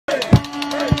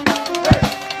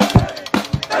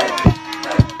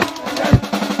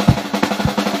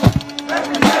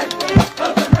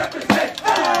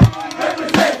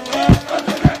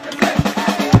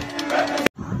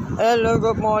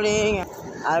Hello, good morning.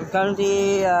 I've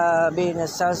currently been a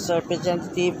sales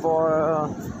representative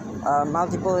for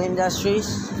multiple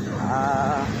industries.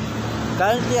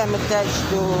 Currently, I'm attached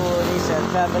to this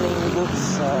traveling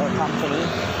goods company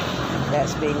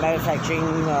that's been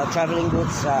manufacturing traveling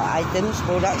goods items,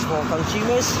 products for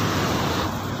consumers,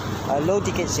 low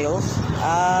ticket sales.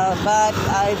 But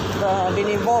I've been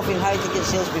involved in high ticket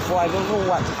sales before. I don't know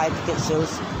what high ticket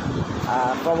sales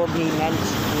probably meant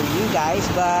to you guys,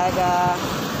 but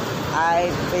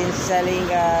I've been selling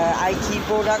IT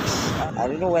products. I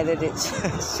don't know whether it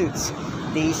suits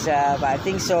these, but I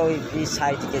think so. It is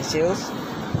high ticket sales.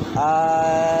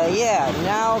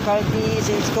 Now currently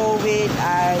since COVID,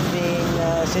 I've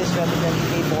been sales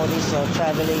representative for this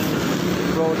traveling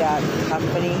product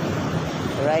company,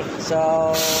 right?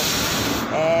 So,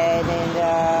 and then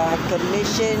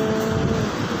commission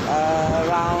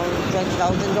around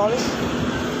 $20,000.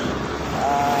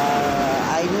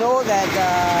 I know that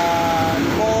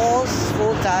calls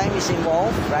full time is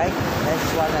involved, right?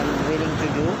 That's what I'm willing to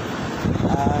do.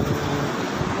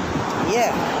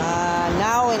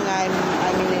 Now and I'm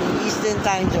in an Eastern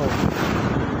time zone.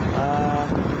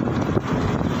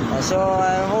 So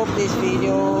I hope this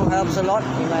video helps a lot.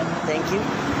 Thank you.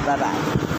 Bye bye.